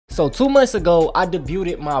So 2 months ago, I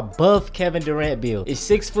debuted my buff Kevin Durant build. It's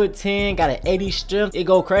 6'10", got an 80 strength. It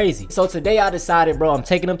go crazy. So today I decided, bro, I'm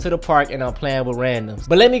taking him to the park and I'm playing with randoms.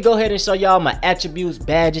 But let me go ahead and show y'all my attributes,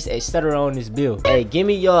 badges, etc. on this build. Hey, give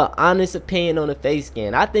me your honest opinion on the face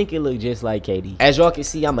scan. I think it look just like KD. As y'all can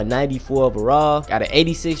see, I'm a 94 overall. Got an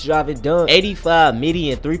 86 driving dunk, 85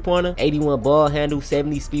 midi and 3-pointer, 81 ball handle,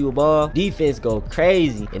 70 speed with ball. Defense go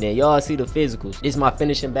crazy. And then y'all see the physicals. This is my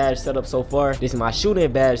finishing badge setup so far. This is my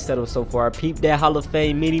shooting badge setup so far. Peep that Hall of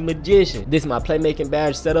Fame midi magician. This is my playmaking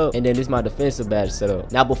badge setup, and then this is my defensive badge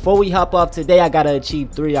setup. Now before we hop off today, I gotta achieve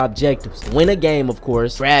 3 objectives. Win a game, of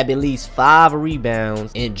course, grab at least 5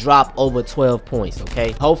 rebounds, and drop over 12 points.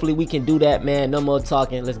 Okay, hopefully we can do that, man. No more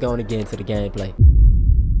talking, let's go on and get into the gameplay.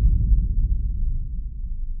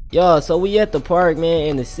 Yo, so we at the park, man,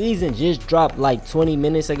 and the season just dropped like 20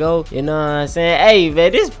 minutes ago. You know what I'm saying? Hey,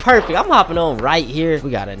 man, this is perfect. I'm hopping on right here.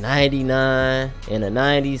 We got a 99 and a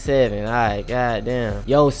 97. All right, goddamn.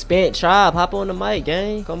 Yo, Spent Tribe, hop on the mic,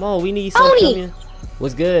 gang. Come on, we need some coming.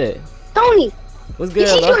 What's good? Tony. What's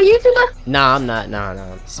good, bro? You a YouTuber? Nah, I'm not.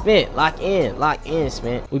 Nah. Spent, lock in,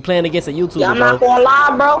 Spent. We playing against a YouTuber, yeah, I'm not going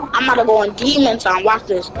live, bro. I'm not going demon time. Watch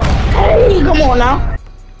this. Hey, come on now.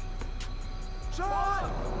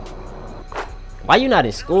 Why you not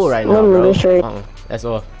in school right now, bro? That's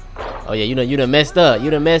off. Oh yeah, you done messed up. Yeah,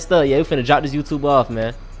 we finna drop this YouTube off,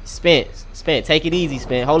 man. Spent, take it easy,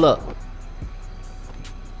 Spent. Hold up.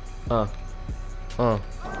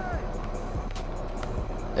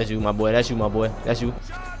 That's you, my boy. That's you.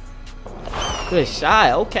 Good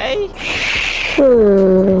shot. Okay.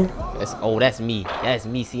 That's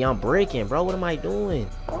me. See, I'm breaking, bro. What am I doing?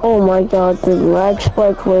 Oh my god, the lag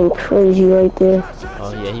spike went crazy right there.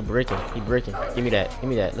 Oh yeah, he breaking. Give me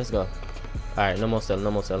that. Let's go. Alright, no more selling.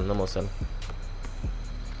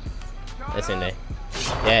 That's in there.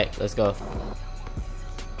 Yeah, let's go.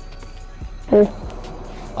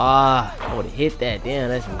 I would've hit that. Damn,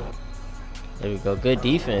 that's me. There we go. Good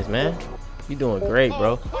defense, man. You doing great,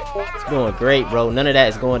 bro. None of that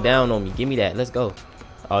is going down on me. Give me that. Let's go.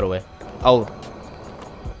 All the way. Oh.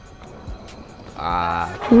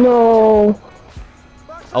 No.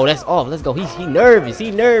 Oh, that's off. Let's go. He nervous.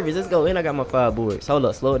 Let's go. And I got my 5 boards. Hold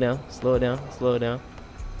up. Slow it down.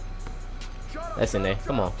 That's in there.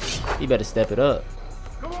 Come on. You better step it up.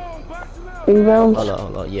 Rebounds.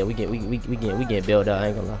 Hold up. Yeah, we getting bailed out. I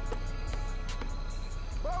ain't gonna lie.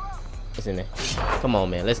 It's in there. Come on,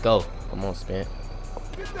 man. Let's go. Come on, Spent.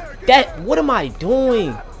 What am I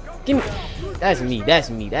doing? Give me. That's me.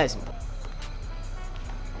 Damn.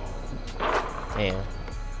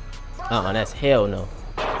 That's hell no.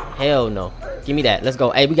 Give me that. Let's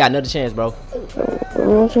go. Hey, we got another chance, bro.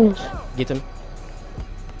 Get to me.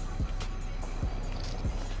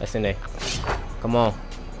 That's in there. Come on.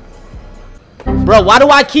 Bro, why do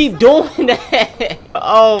I keep doing that?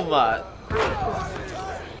 Oh my.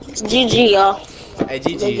 GG, y'all. Hey,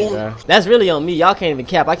 GG, bro. That's really on me. Y'all can't even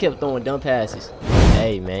cap. I kept throwing dumb passes.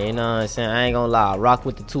 Hey, man, you know what I'm saying? I ain't gonna lie. Rock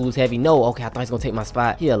with the tools heavy. No, okay, I thought he was gonna take my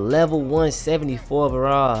spot. He a level 174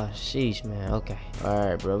 overall. Sheesh, man. Okay.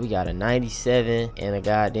 Alright, bro. We got a 97 and a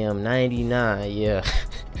goddamn 99. Yeah.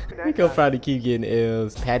 We gonna probably keep getting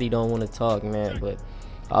L's. Patty don't want to talk, man, but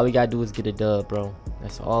all we gotta do is get a dub, bro.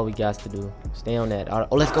 That's all we got to do. Stay on that. Oh,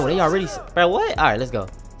 let's go. They already. Bro, what? Alright, let's go.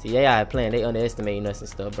 See, they are playing. They underestimating us and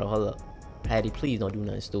stuff, bro. Hold up. Patty, please don't do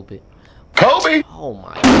nothing stupid. Kobe! Oh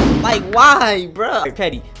my god. Like, why, bro?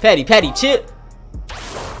 Patty, chip.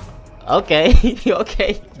 Okay.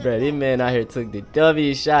 Okay. Bro, this man out here took the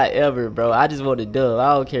W shot ever, bro. I just want the dub.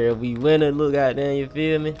 I don't care if we win or look out there, you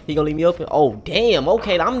feel me? He gonna leave me open? Oh, damn.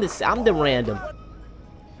 Okay, I'm the random.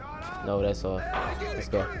 No, that's all. Let's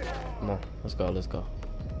go. Come on. Let's go.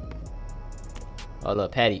 Hold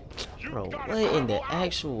up, Patty. Bro, what in the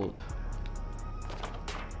actual...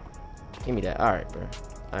 Give me that. Alright, bro.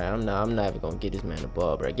 Alright, I'm not even gonna get this man the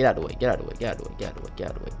ball, bro. Get out of the way.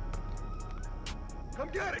 Come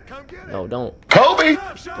get it. No, don't. Kobe!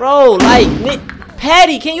 Bro, like,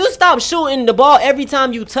 Patty, can you stop shooting the ball every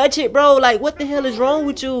time you touch it, bro? Like, what the hell is wrong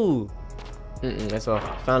with you? That's all.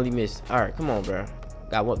 Finally missed. Alright, come on, bro.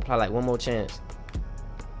 Got what? Probably like one more chance.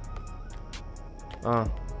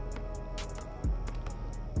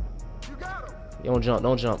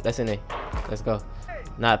 Don't jump. That's in there. Let's go.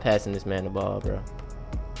 Not passing this man the ball, bro.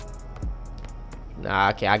 Nah,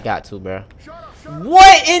 okay, I got to, bro.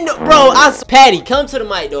 What in the, bro? Patty, come to the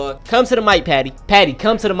mic, dog. Come to the mic, Patty. Patty,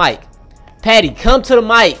 come to the mic. Patty, come to the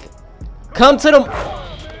mic. Come to the.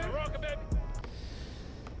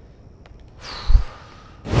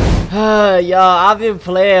 Y'all, I've been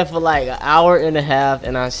playing for like an hour and a half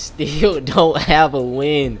and I still don't have a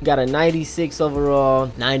win. Got a 96 overall,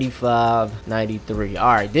 95, 93. All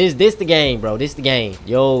right, this the game, bro. This the game.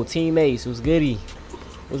 Yo, teammates, what's goody?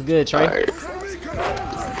 What's good, Trey? Right.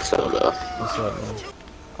 What's up, man?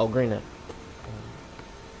 Oh, green up.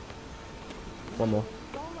 One more.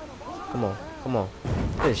 Come on, come on.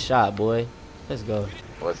 Good shot, boy. Let's go.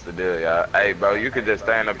 What's the deal, y'all? Hey, bro, you could just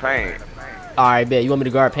stay in the paint. Alright, bet. You want me to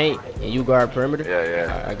guard paint and you guard perimeter? Yeah.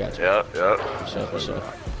 Right, I got you. Yep. For sure.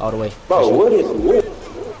 All the way. Bro, what is it?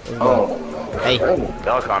 Let's go. Hey.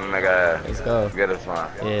 Dunk on the nigga ass. Let's go. Get us one.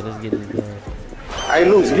 Yeah, let's get this done. Hey,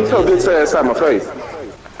 Lucy, get your bitch ass out my face.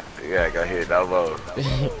 Yeah, go hit that low.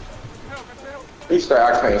 He said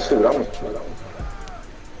I can't shoot. Oh,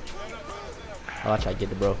 I try to get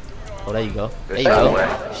the bro. Oh, there you go. There you shot go. away.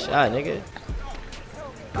 Shot, nigga.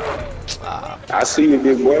 I see you,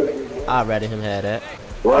 big boy. I'd rather him have that.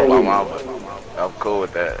 I'm cool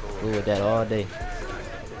with that. Cool with that all day.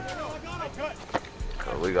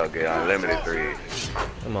 Cause we gonna get unlimited threes.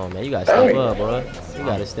 Come on, man. You gotta step up, bro. You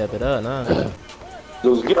gotta step it up, nah.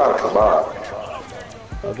 Lucy, get out of the bar.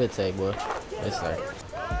 Oh, good take, boy. Yes, sir.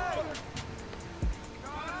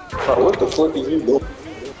 Bro, what the fuck is you doing?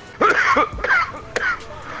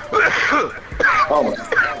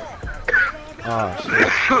 Oh, shit.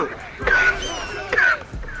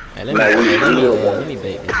 Hey, let me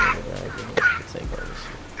bait this nigga, bro. Take all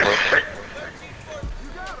this shit.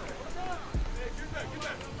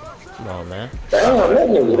 Come on, man. Damn, that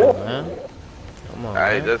nigga there. Man. Come on,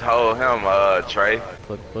 Hey, man. just hold him, Trey.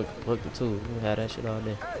 Fuck the two. You had that shit all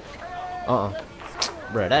day.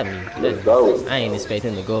 Bro, that Let's go. I ain't expect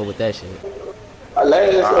him to go with that shit. I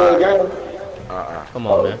last game. Come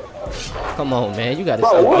on, man. Come on, man. You gotta Bro,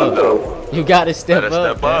 step what up. though? You gotta step Better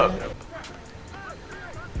up. step up. Man.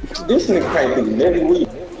 This nigga can't do every week.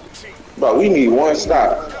 Bro, we need one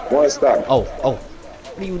stop. One stop. Oh. What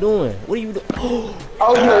are you doing? What are you doing? Oh,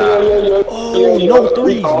 yeah. Oh, no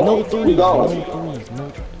threes. No threes. No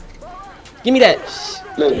threes. Give me that.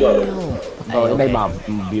 Let's go. Hey, okay. They my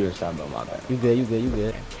beer shot, bro. My bad. You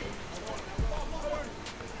good.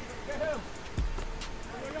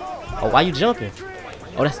 Oh, why you jumping?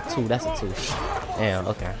 Oh, that's a two. Damn,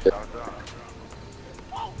 okay.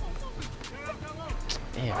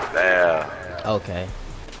 Damn. Okay.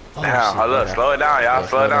 Oh, Damn, shit, hold up, okay. slow it down, y'all. Yeah,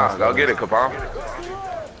 slow it down. Go get it, Capone.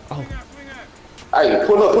 Oh. Hey,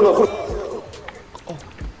 pull up.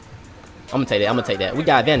 I'm gonna take that. We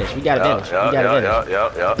got advantage. Yup. Hell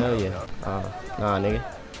yeah. Nah, nigga.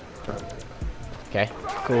 Okay,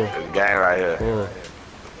 cool. This game right here. Cool.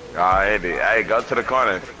 Hey, go to the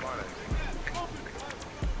corner.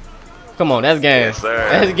 Come on, that's game. Yes, sir.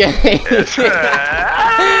 That's game. Yes, sir.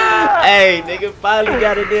 Hey, nigga, finally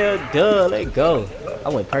got it there. Duh, let go. I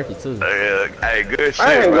went perfect too. Hey, good shit,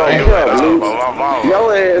 I ain't bro. gonna You tell, went off Luke. on my mama.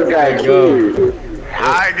 Your ass got killed.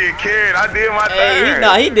 I get carried. I did my Hey,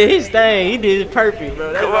 thing. he did his thing. He did it perfect,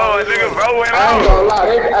 bro. That's Come on, nigga, bro went I ain't off. gonna lie.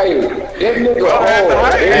 That nigga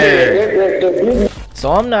hard.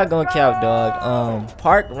 So I'm not gonna cap, dog.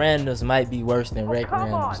 Park randoms might be worse than rec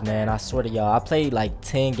randoms, man. I swear to y'all. I played like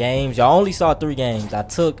 10 games. Y'all only saw 3 games. I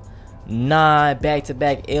took 9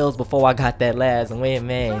 back-to-back L's before I got that last win,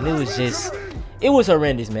 man. It was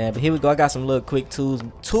horrendous, man. But here we go. I got some little quick tools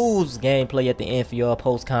gameplay at the end for y'all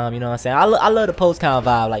post-com. You know what I'm saying? I love the post-com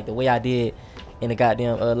vibe, like the way I did in the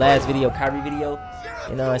goddamn last video, Kyrie video.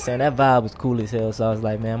 You know what I'm saying? That vibe was cool as hell. So I was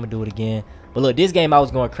like, man, I'm gonna do it again. But look, this game I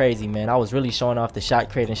was going crazy, man. I was really showing off the shot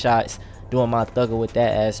creating shots, doing my thugger with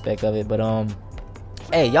that aspect of it. But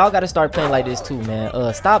hey, y'all gotta start playing like this too,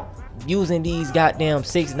 man. Stop using these goddamn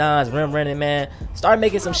 6'9s rim running, man. Start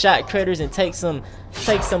making some shot creators and take some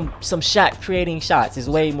shot creating shots. It's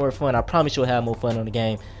way more fun. I promise you'll have more fun on the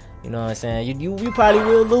game. You know what I'm saying? You probably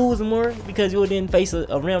will lose more because you didn't face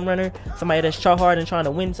a rim runner, somebody that's try hard and trying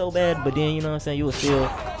to win so bad. But then, you know what I'm saying, you will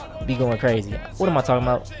still be going crazy. What am I talking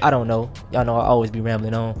about? I don't know. Y'all know I always be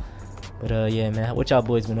rambling on. But yeah, man, what y'all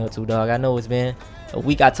boys been up to, dog? I know it's been a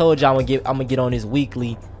week. I told y'all I'm gonna get on this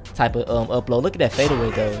weekly type of upload. Look at that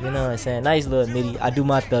fadeaway though. You know what I'm saying? Nice little nitty. I do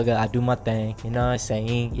my thugger. I do my thing. You know what I'm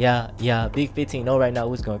saying? Yeah. Big 15-0 right now.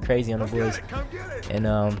 Was going crazy on the boys. And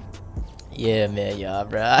yeah, man, y'all,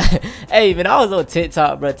 bro. Hey, man, I was on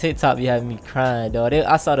TikTok, bro. TikTok be having me crying, dog.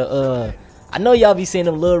 I saw the I know y'all be seeing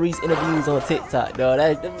them Lil Reese interviews on TikTok,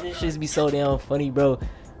 dog. Them shits be so damn funny, bro.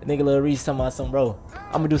 The nigga Lil Reese talking about some, bro,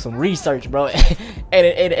 I'm gonna do some research, bro. and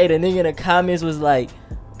the nigga in the comments was like,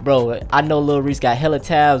 bro, I know Lil Reese got hella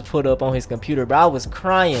tabs put up on his computer, bro. I was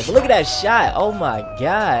crying. But look at that shot. Oh my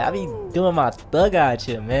god. I be doing my thug out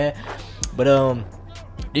here, man. But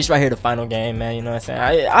this right here the final game, man. You know what I'm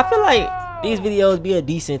saying? I feel like these videos be a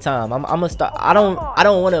decent time. I'm gonna start. I don't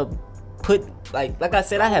want to put like I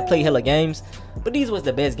said, I have played hella games, but these was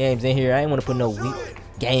the best games in here. I ain't want to put no weak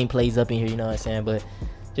gameplays up in here. You know what I'm saying? But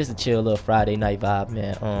just a chill little Friday night vibe,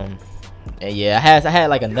 man. And yeah, I had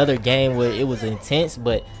like another game where it was intense,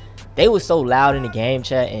 but they was so loud in the game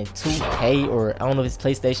chat, and 2K, or I don't know if it's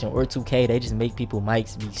PlayStation or 2K, they just make people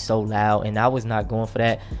mics be so loud, and I was not going for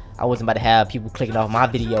that. I wasn't about to have people clicking off my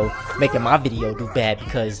video, making my video do bad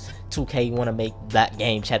because 2K want to make that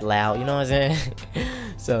game chat loud, you know what I'm saying?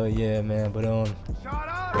 So yeah, man, but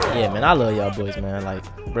yeah, man, I love y'all boys, man. Like,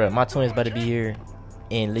 bro, my twins about to be here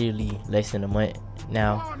in literally less than a month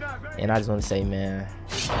now, and I just want to say, man,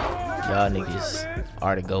 y'all niggas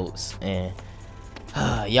are the GOATs, and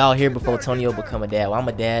y'all here before Tonio become a dad. Well, I'm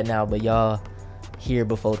a dad now, but y'all here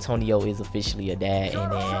before Tonio is officially a dad.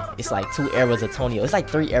 And then it's like 2 eras of Tonio. It's like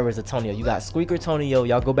 3 eras of Tonio. You got Squeaker Tonio.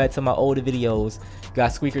 Y'all go back to my older videos. You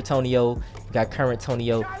got Squeaker Tonio. You got current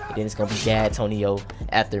Tonio. And then it's gonna be dad Tonio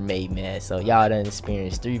after May, man. So y'all done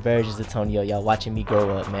experienced 3 versions of Tonio. Y'all watching me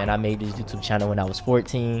grow up, man. I made this YouTube channel when I was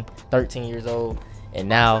 13 years old. And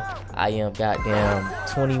now I am goddamn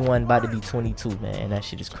 21, about to be 22, man. That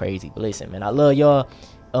shit is crazy. But listen, man, I love y'all.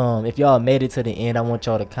 If y'all made it to the end, I want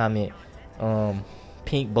y'all to comment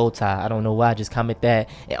pink bow tie. I don't know why, just comment that.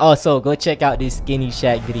 And also go check out this Skinny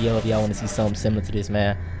Shack video if y'all want to see something similar to this,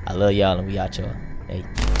 man. I love y'all, and we out, y'all. Hey.